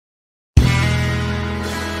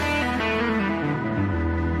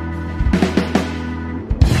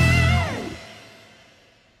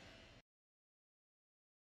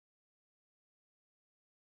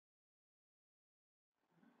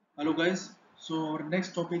Hello guys, so our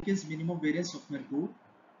next topic is minimum variance Huffman code.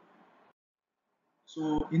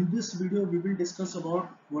 So in this video we will discuss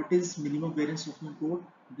about what is minimum variance Huffman code,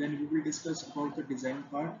 then we will discuss about the design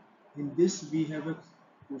part. In this we have a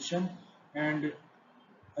question, and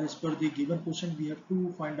as per the given question we have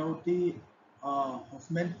to find out the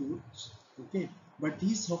Huffman codes. Okay, but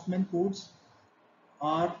these Huffman codes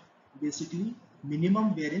are basically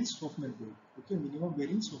minimum variance Huffman code. Okay, minimum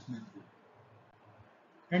variance Huffman code.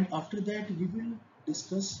 And after that we will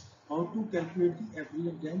discuss how to calculate the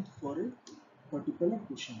average length for a particular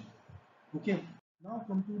question. Okay, now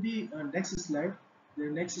come to the next slide. The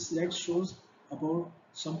next slide shows about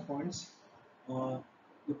some points. uh,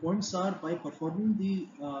 the points are, by performing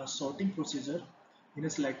the sorting procedure in a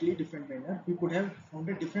slightly different manner, we could have found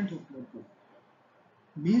a different Huffman code.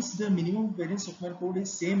 Means the minimum variance Huffman code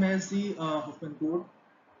is same as the Huffman code,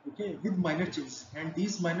 okay, with minor changes, and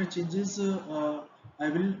these minor changes I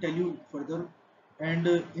will tell you further. And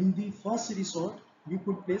in the first resort we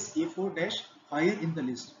could place A4 dash higher in the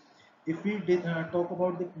list. If we talk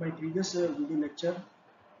about my previous video lecture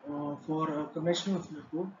for conventional Huffman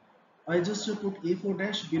code, I just put A4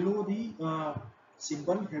 dash below the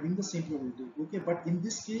symbol having the same probability, okay, but in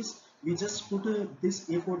this case we just put this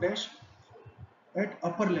A4 dash at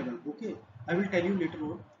upper level. Okay, I will tell you later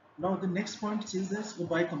on. Now the next point says that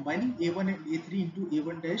by combining a1 and a3 into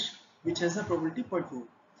a1 dash, which has a probability 0.4.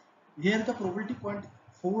 Here the probability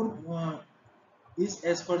 0.4 is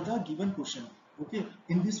as per the given question. Okay,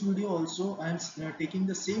 in this video also I am taking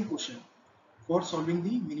the same question for solving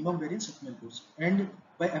the minimum variance Huffman codes, and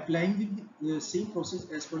by applying the same process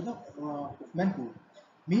as per the Huffman code,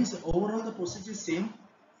 means overall the process is same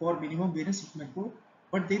for minimum variance Huffman code,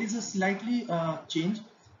 but there is a slightly change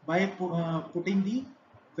by putting the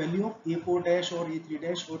value of a4 dash or a3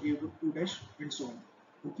 dash or a2 dash and so on.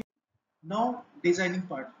 Okay, now designing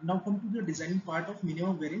part. Now come to the designing part of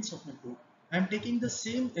minimum variance Huffman code. I am taking the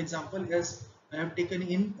same example as I have taken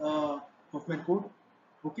in Huffman code.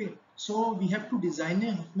 Okay, so we have to design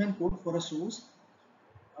a Huffman code for a source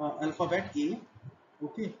alphabet A.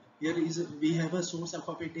 Okay, here is we have a source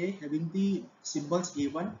alphabet A having the symbols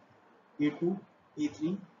A1, A2,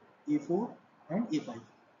 A3, A4 and A5.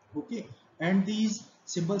 Okay, and these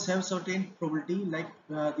symbols have certain probability, like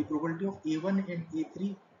the probability of A1 and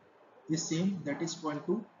A3 is same, that is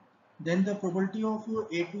 0.2. Then the probability of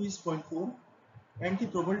A2 is 0.4, and the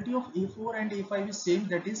probability of A4 and A5 is same,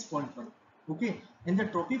 that is 0.1. Okay, and the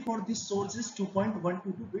trophy for this source is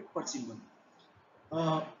 2.122 bit per symbol.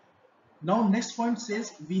 Uh, Now next point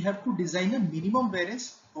says we have to design a minimum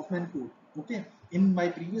variance Huffman code. Okay, in my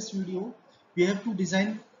previous video we have to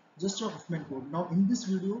design just a Huffman code. Now in this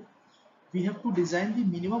video we have to design the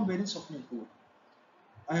minimum variance Huffman code.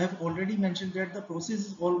 I have already mentioned that the process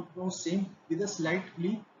is almost same with a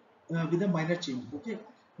slightly with a minor change. Okay,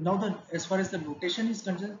 now the as far as the notation is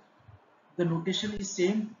concerned, the notation is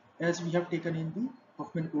same as we have taken in the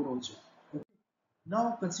Huffman code also. Okay. Now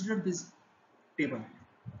consider this table.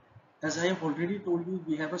 As I have already told you,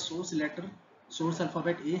 we have a source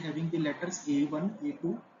alphabet A having the letters A1,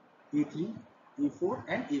 A2, A3, A4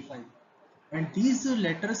 and A5. And these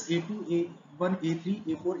letters A2, A1, A3,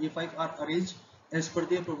 A4, A5 are arranged as per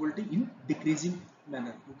their probability in decreasing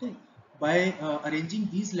manner. Okay, by arranging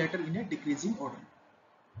these letters in a decreasing order.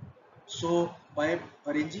 So by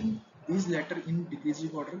arranging these letters in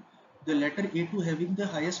decreasing order, the letter A2 having the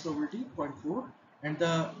highest probability 0.4 and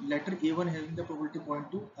the letter A1 having the probability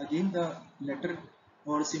 0.2, again the letter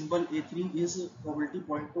or symbol A3 is probability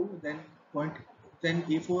 0.2, then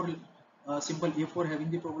A4 symbol A4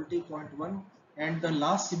 having the probability 0.1, and the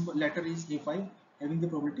last symbol letter is A5 having the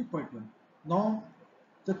probability 0.1. Now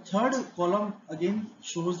the third column again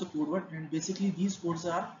shows the code word, and basically these codes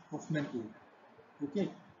are Huffman code. Okay,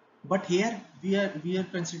 but here we are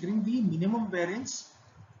considering the minimum variance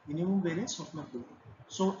Huffman code.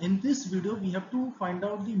 So in this video we have to find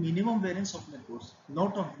out the minimum variance Huffman codes,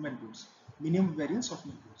 not Huffman codes, minimum variance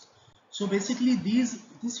Huffman codes. So basically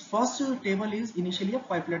this first table is initially a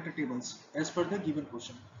 5-letter tables as per the given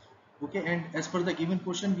question. Okay, and as per the given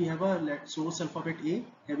question we have a source alphabet A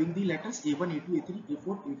having the letters A1, A2, A3,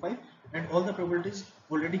 A4, A5 and all the probabilities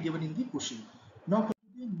already given in the question. Now come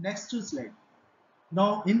to the next slide.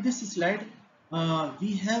 Now in this slide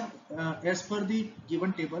we have as per the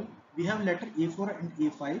given table we have letter A4 and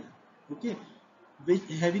A5, okay, which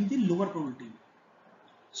having the lower probability.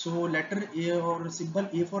 So letter A or symbol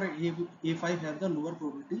A4 and A5 have the lower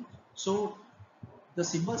probability. So the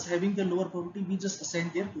symbols having the lower probability we just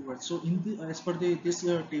assign their codewords. So in the as per this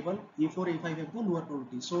table A4, A5 have the lower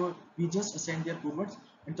probability. So we just assign their codewords,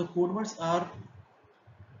 and the codewords are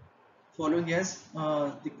following as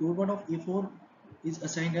the code word of A4 is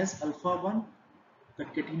assigned as alpha 1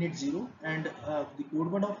 concatenate 0, and the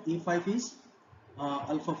code word of A5 is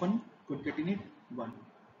alpha 1 concatenate 1.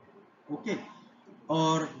 Okay,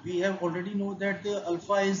 or we have already know that the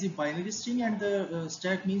alpha is the binary string and the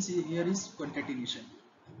stack means here is concatenation.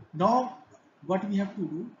 Now what we have to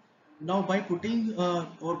do, now by putting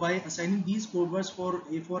or by assigning these code words for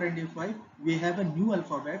A4 and A5, we have a new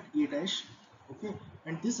alphabet A dash. Okay,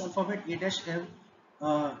 and this alphabet A dash have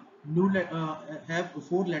uh, have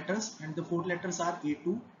four letters, and the four letters are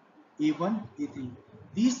A2, A1, A3.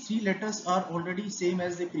 These three letters are already same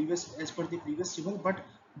as the previous, as per the previous table, but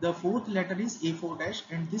the fourth letter is A4 dash,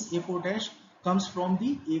 and this A4 dash comes from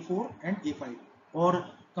the A4 and A5, or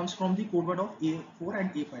comes from the code word of A4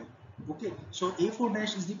 and A5. Okay, so A4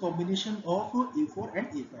 dash is the combination of A4 and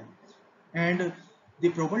A5, and the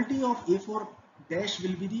probability of A4 dash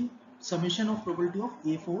will be the summation of probability of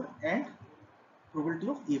A4 and probability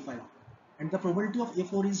of A5, and the probability of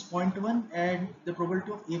A4 is 0.1 and the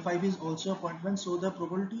probability of A5 is also 0.1. So the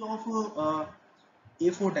probability of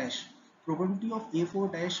A4 dash, probability of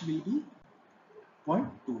A4 dash will be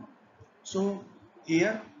 0.2. So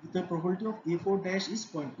here the probability of A4 dash is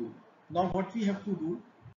 0.2. Now what we have to do,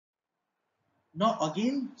 now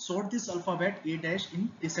again sort this alphabet A dash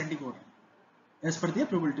in descending order as per their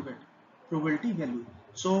probability value.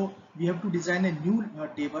 So we have to design a new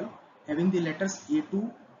table having the letters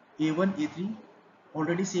A2, A1, A3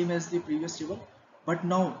 already same as the previous table, but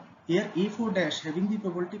now here A4 dash having the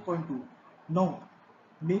probability 0.2. Now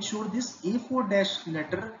make sure this A4 dash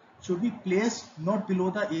letter should be placed not below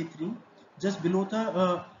the A3, just below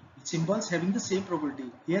the symbols having the same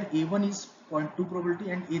probability. Here A1 is 0.2 probability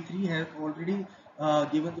and A3 have already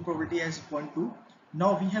given the probability as 0.2.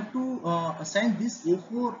 Now we have to assign this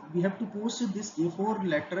A4, we have to post this A4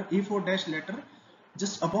 letter, A4 dash letter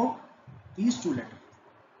just above these two letters.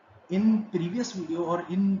 In previous video or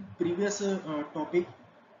in previous topic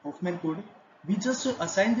Huffman code, we just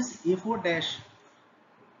assigned this A4 dash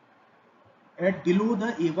at below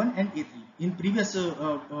the A1 and A3. In previous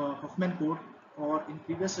Huffman code or in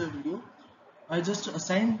previous video, I just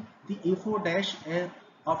assigned the A4 dash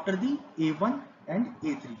after the A1 and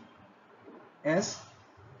A3 as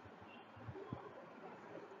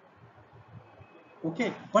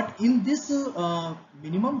okay. But in this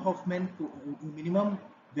minimum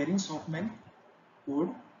variance Huffman code,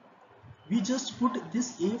 we just put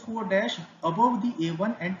this A4 dash above the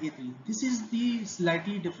A1 and A3. This is the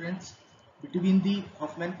slightly difference between the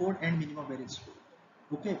Huffman code and minimum variance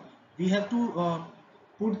code. Okay, we have to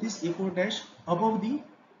put this A4 dash above the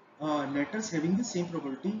letters having the same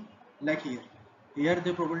probability like here. Here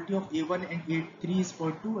the probability of A1 and A3 is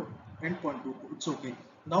 0.2 and 0.2. It's okay.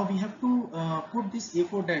 Now we have to put this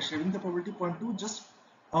A4 dash having the probability 0.2 just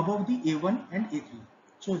above the A1 and A3.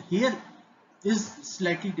 So here is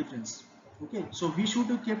slightly difference. Okay, so we should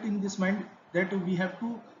keep in this mind that we have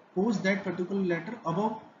to post that particular letter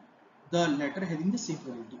above the letter having the same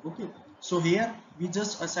probability. Okay, so here we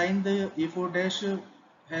just assign the A4 dash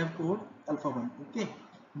have code alpha 1. Okay,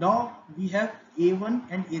 now we have A1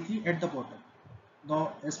 and A3 at the bottom.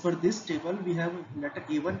 Now as per this table we have letter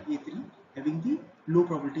A1, A3 having the low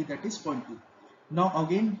probability, that is 0.2. Now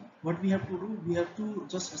again what we have to do, we have to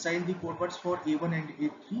just assign the code words for A1 and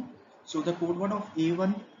A3. So the code word of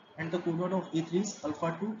A1 and the code word of A3 is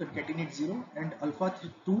alpha 2 concatenate 0 and alpha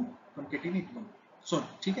 2 concatenate 1. So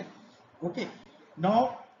okay. Okay,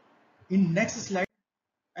 now in next slide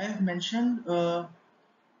I have mentioned a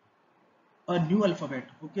new alphabet.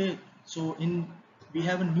 Okay, so in we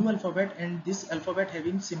have a new alphabet, and this alphabet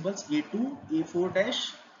having symbols A2, A4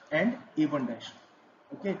 dash and A1 dash.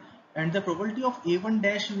 Okay, and the probability of A1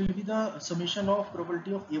 dash will be the summation of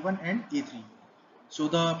probability of A1 and A3. So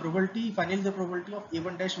the probability, finally the probability of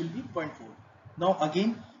A1 dash will be 0.4. Now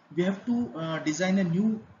again we have to design a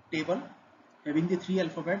new table having the three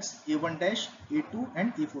alphabets A1 dash, A2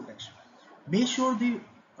 and A4 dash. Make sure the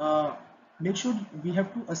uh, make sure we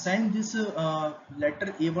have to assign this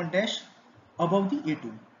letter A1 dash above the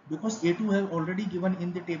A2, because A2 have already given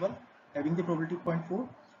in the table having the probability 0.4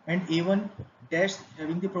 and A1 dash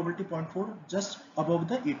having the probability 0.4 just above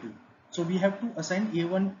the A2. So we have to assign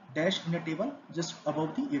A1 dash in a table just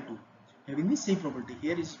above the A2 having the same probability.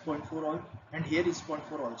 Here is 0.4 all and here is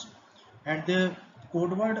 0.4 also. And the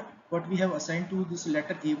code word what we have assigned to this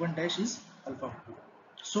letter A1 dash is alpha 2.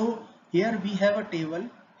 So here we have a table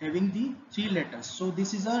having the three letters. So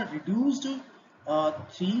this is a uh,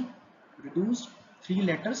 three reduced three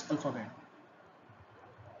letters alphabet.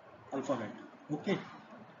 Okay.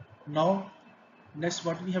 Now next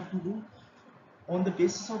what we have to do, on the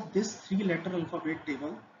basis of this three letter alphabet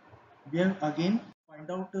table, we have again find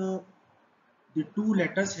out the two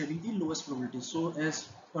letters having the lowest probability. So as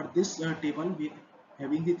per this table, we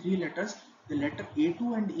having the three letters, the letter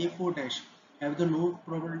A2 and A4 dash have the low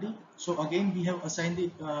probability. So again we have assigned the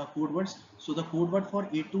code words. So the code word for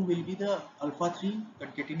A2 will be the alpha 3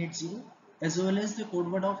 concatenate 0, as well as the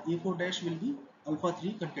code word of A4 dash will be alpha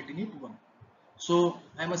 3 concatenate 1. So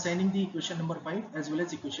I am assigning the equation number 5 as well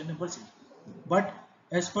as equation number 6. But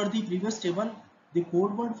as per the previous table, the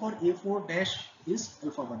code word for A4 dash is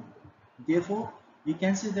alpha 1. Therefore, we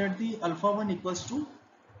can say that the alpha 1 equals to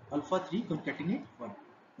alpha 3 concatenate 1.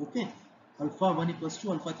 Okay, alpha 1 equals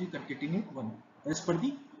to alpha 3 concatenate 1 as per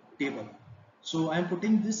the table. So I am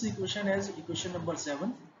putting this equation as equation number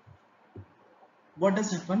 7. What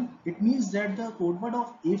does happen? It means that the code word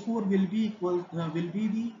of A4 will be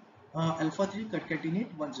the alpha 3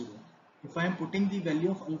 concatenate 1 0. If I am putting the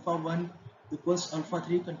value of alpha 1 equals alpha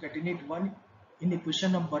 3 concatenate 1 in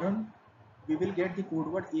equation number 1, we will get the code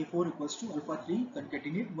word A4 equals to alpha 3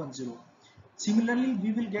 concatenate 1 0. Similarly,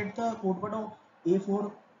 we will get the code word of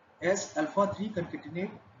A4 as alpha 3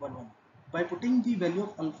 concatenate 1 1 by putting the value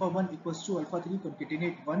of alpha 1 equals to alpha 3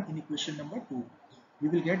 concatenate 1 in equation number 2. We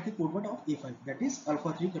will get the code word of A5, that is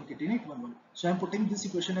alpha 3 concatenate 1 1. So I am putting this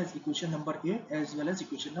equation as equation number 8 as well as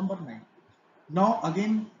equation number 9. Now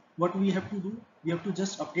again what we have to do, we have to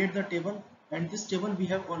just update the table, and this table we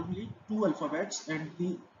have only two alphabets and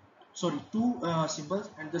the two symbols,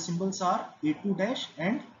 and the symbols are A2 dash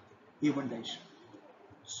and A1 dash.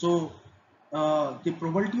 So the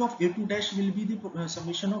probability of A2 dash will be the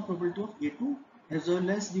summation of probability of A2 as well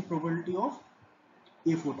as the probability of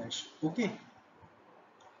A4 dash. Okay.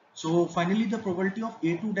 So finally the probability of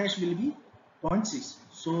A2 dash will be 0.6.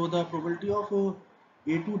 So the probability of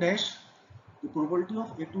A2 dash, the probability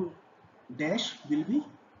of A2 dash will be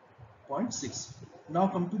 0.6. Now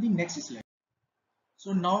come to the next slide.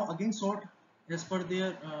 So now again sort as per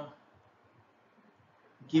their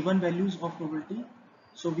given values of probability.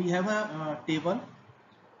 So we have a table,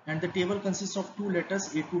 and the table consists of two letters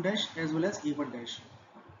A2 dash as well as A1 dash,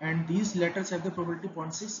 and these letters have the probability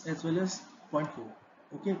 0.6 as well as 0.4.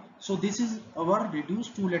 Okay, so this is our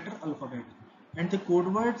reduced two letter alphabet, and the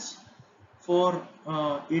code words for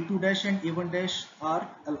A2 dash and A1 dash are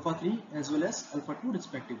alpha 3 as well as alpha 2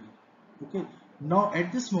 respectively. Okay, now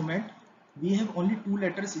at this moment we have only two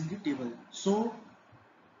letters in the table, so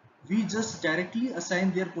we just directly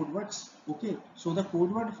assign their code words. Okay, so the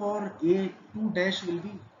code word for A2 dash will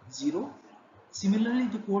be 0. Similarly,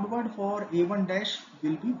 the code word for A1 dash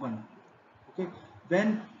will be 1. Okay,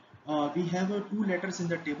 when we have two letters in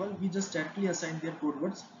the table, we just directly assign their code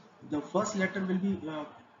words. The first letter will be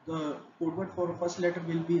the code word for first letter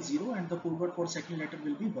will be 0, and the code word for second letter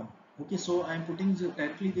will be 1. Okay, so I am putting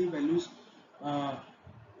directly the values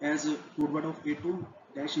as code word of A2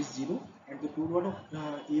 dash is 0 and the code word of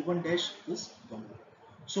A1 dash is 1.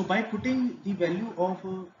 So by putting the value of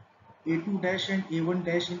A2 dash and A1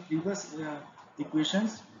 dash in previous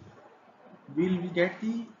equations, we will get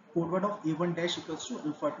the code word of A1 dash equals to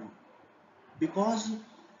alpha 2, because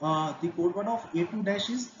the code word of A2 dash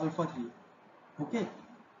is alpha 3. Okay,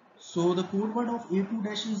 so the code word of A2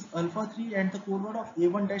 dash is alpha 3 and the code word of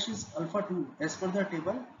A1 dash is alpha 2. As per the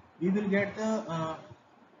table, we will get the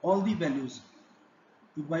all the values.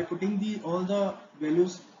 By putting all the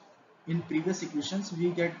values in previous equations, we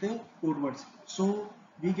get the code words. So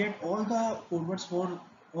we get all the code words for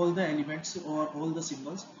all the elements or all the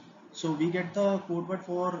symbols. So we get the code word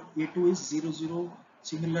for A2 is 0 0.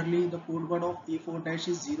 Similarly, the code word of A4 dash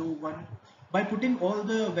is 0 1. By putting all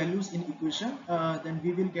the values in equation, then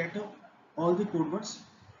we will get all the code words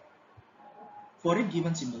for a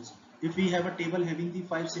given symbols. If we have a table having the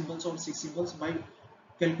 5 symbols or 6 symbols, by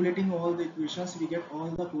calculating all the equations, we get all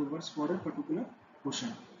the code words for a particular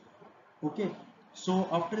question. Okay, so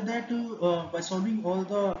after that, by solving all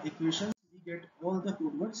the equations, we get all the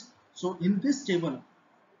code words. So in this table,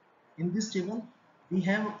 we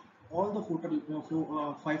have all the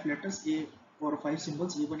five letters A or 5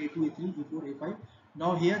 symbols A1, A2, A3, A4, A5.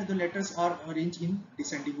 Now here the letters are arranged in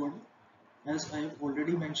descending order, as I have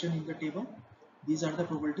already mentioned in the table. These are the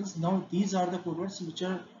probabilities. Now these are the code words which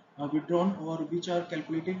are withdrawn or which are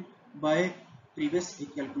calculated by previous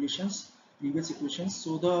equations.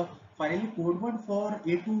 So the finally code word for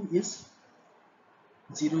A2 is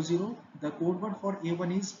 0 0. The code word for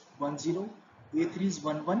A1 is 1 0. A3 is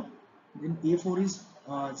 1 1. Then A4 is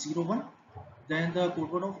 0 1. Then the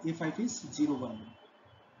code word of A5 is 0 1.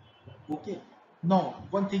 Okay. Now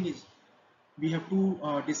one thing is we have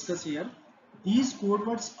to discuss here. These code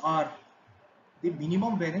words are the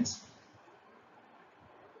minimum variance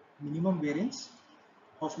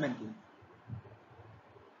Huffman code.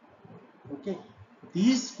 Okay,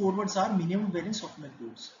 these code words are minimum variance Huffman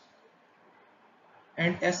codes.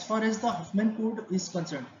 And as far as the Huffman code is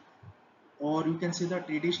concerned, or you can say the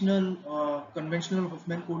traditional conventional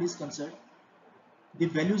Huffman code is concerned, the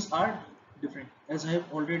values are different. As I have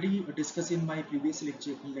already discussed in my previous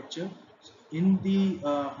lecture, in the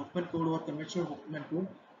Huffman code or conventional Huffman code,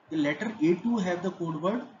 the letter A2 have the code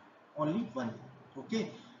word only one.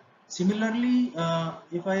 Okay. Similarly,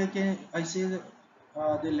 if I say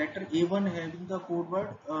the letter A1 having the code word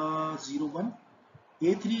 01,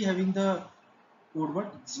 A3 having the code word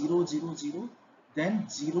 000, then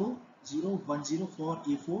 0010 for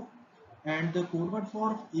A4, and the code word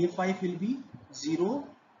for A5 will be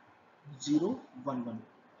 0011.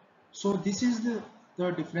 So this is the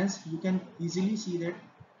difference. You can easily see that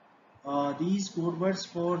these code words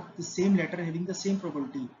for the same letter having the same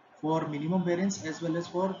probability for minimum variance as well as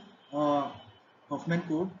for uh, Huffman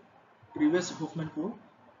code, previous Huffman code,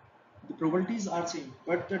 the probabilities are same,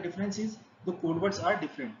 but the difference is the code words are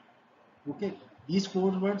different. Okay, these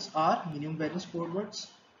code words are minimum variance code words.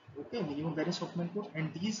 Okay, minimum variance Huffman code,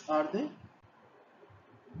 and these are the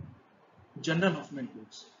general Huffman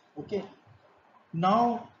codes. Okay,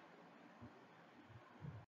 now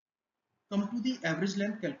come to the average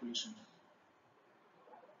length calculation.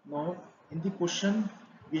 Now in the question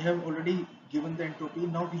we have already given the entropy.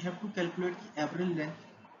 Now we have to calculate the average length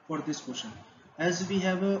for this question. As we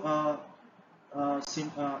have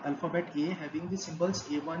alphabet A having the symbols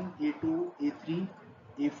A1, A2, A3,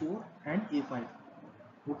 A4 and A5.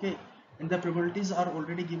 Okay, and the probabilities are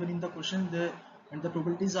already given in the question. And the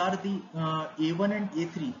probabilities are the A1 and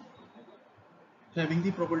A3 having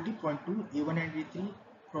the probability 0.2, A1 and A3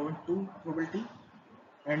 0.2 probability,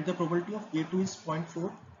 and the probability of A2 is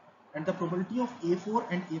 0.4, and the probability of A4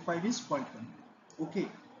 and A5 is 0.1. Okay,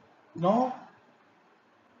 now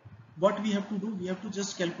what we have to do, we have to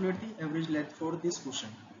just calculate the average length for this question.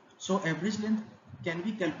 So average length can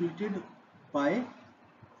be calculated by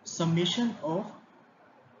summation of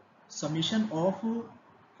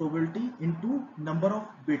probability into number of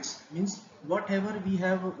bits, means whatever we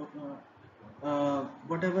have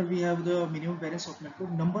the minimum variance of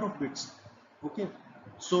network number of bits. Okay,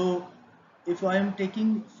 so if I am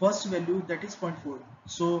taking first value, that is 0.4,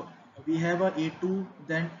 so we have a A2,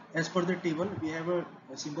 then as per the table we have a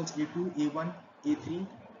symbols A2, A1, A3,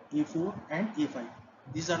 A4 and A5.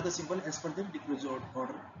 These are the symbol as per the decreased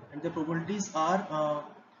order, and the probabilities are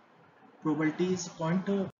probabilities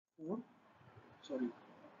 0.4, sorry,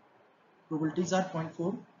 probabilities are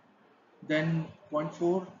 0.4, then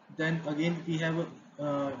 0.4, then again we have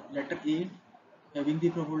letter A having the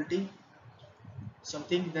probability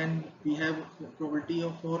something, then we have probability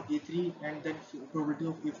of for A3, and then probability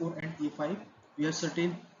of A4 and A5. We have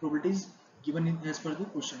certain probabilities given in as per the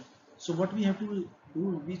question. So what we have to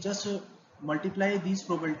do, we just multiply these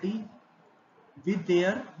probability with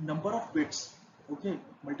their number of bits. Okay,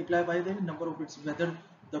 multiply by the number of bits, whether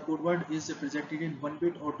the code word is presented in 1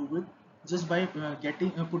 bit or 2 bit. Just by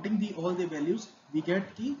putting the all the values, we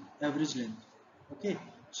get the average length. Okay,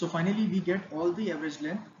 so finally we get all the average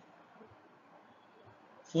length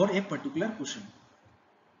for a particular question.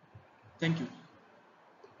 Thank you.